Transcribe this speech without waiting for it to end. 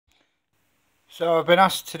So I've been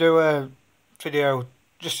asked to do a video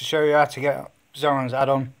just to show you how to get Xhoan's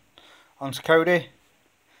add-on onto Kodi.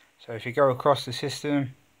 So if you go across the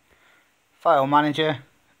system, File Manager,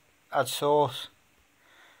 Add Source,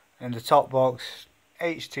 in the top box,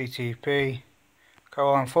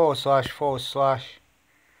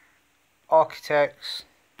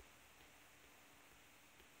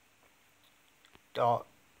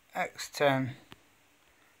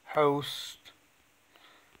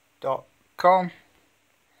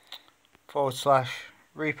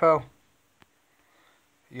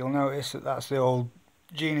 You'll notice that that's the old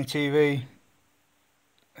GTV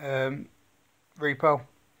repo.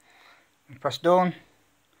 And press done.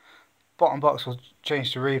 Bottom box will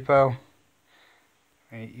change to repo.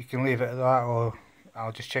 You can leave it at that, or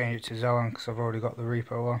I'll just change it to Xhoan because I've already got the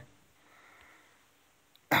repo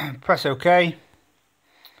on. Press OK.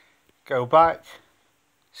 Go back.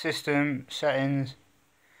 System, settings,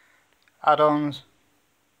 add-ons.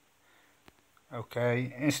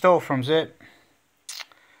 OK. Install from zip.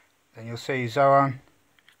 Then you'll see Xhoan.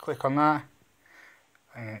 Click on that.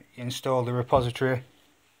 And install the repository.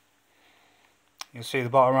 You'll see the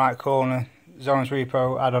bottom right corner, Xhoan's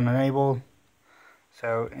repo add-on enabled.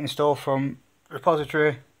 So install from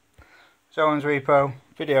repository, Xhoan's repo,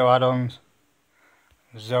 video add-ons,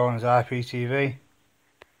 Xhoan's IPTV.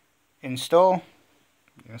 Install.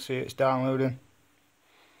 You'll see it's downloading.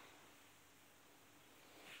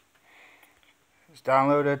 It's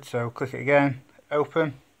downloaded, so click it again,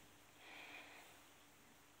 open.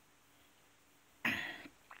 And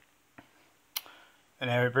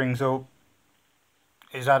there it brings up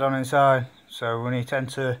his add-on inside. So we need to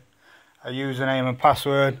enter a username and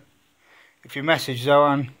password. If you message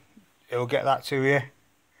Xhoan, it'll get that to you.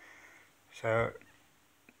 So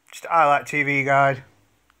just highlight TV guide,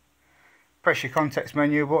 press your context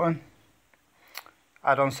menu button,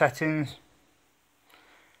 add-on settings,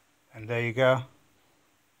 and there you go.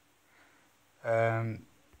 I've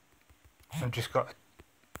just got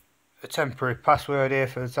a temporary password here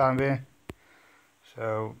for the time being,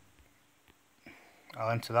 so I'll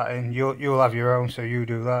enter that in. You'll have your own, so you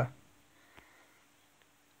do that.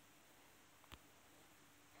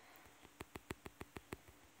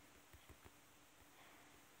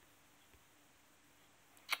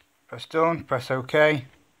 Press done, press OK.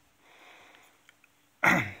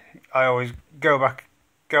 I always go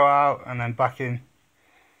out and then back in.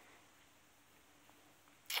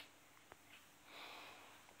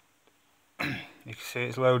 You can see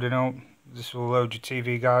it's loading up. This will load your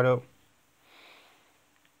TV guide up.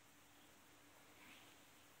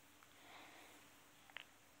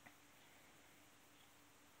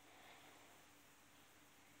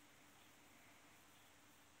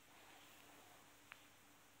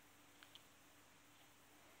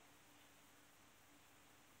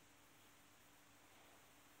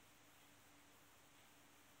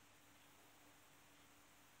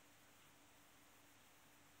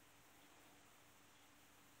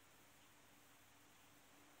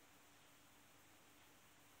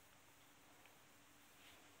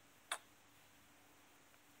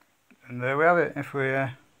 And there we have it. If we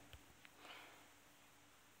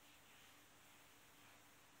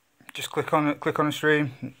just click on it, click on the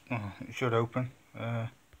stream, it should open. Him,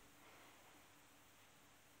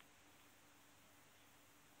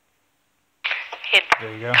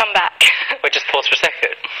 There you go. come back. Wait, just pause for a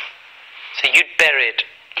second. So you'd buried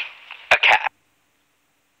a cat?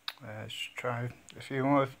 Let's try a few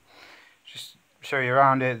more. Just show you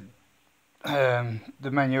around it.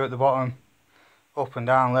 The menu at the bottom, up and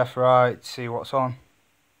down, left, right, see what's on.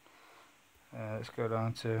 Let's go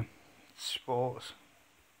down to sports.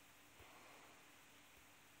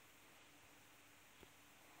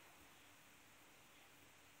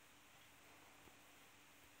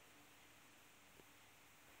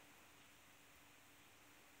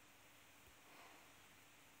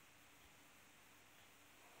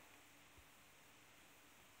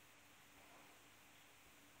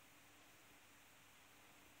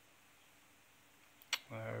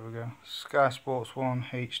 There we go. Sky Sports 1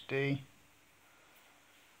 HD.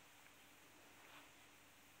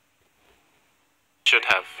 Should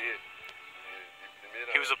have.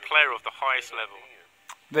 He was a player of the highest level.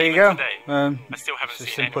 There you Even go. today, I still haven't It's as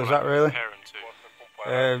seen simple as anyone that, really. compare him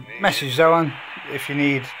to. Message Xhoan if you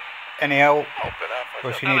need any help, or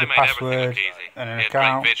if you No, need they a made everything password look easy. and an He had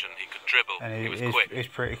account. great vision. He could dribble. And he was he's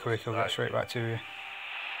quick. pretty quick. He'll get straight back to you.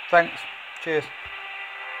 Thanks. Cheers.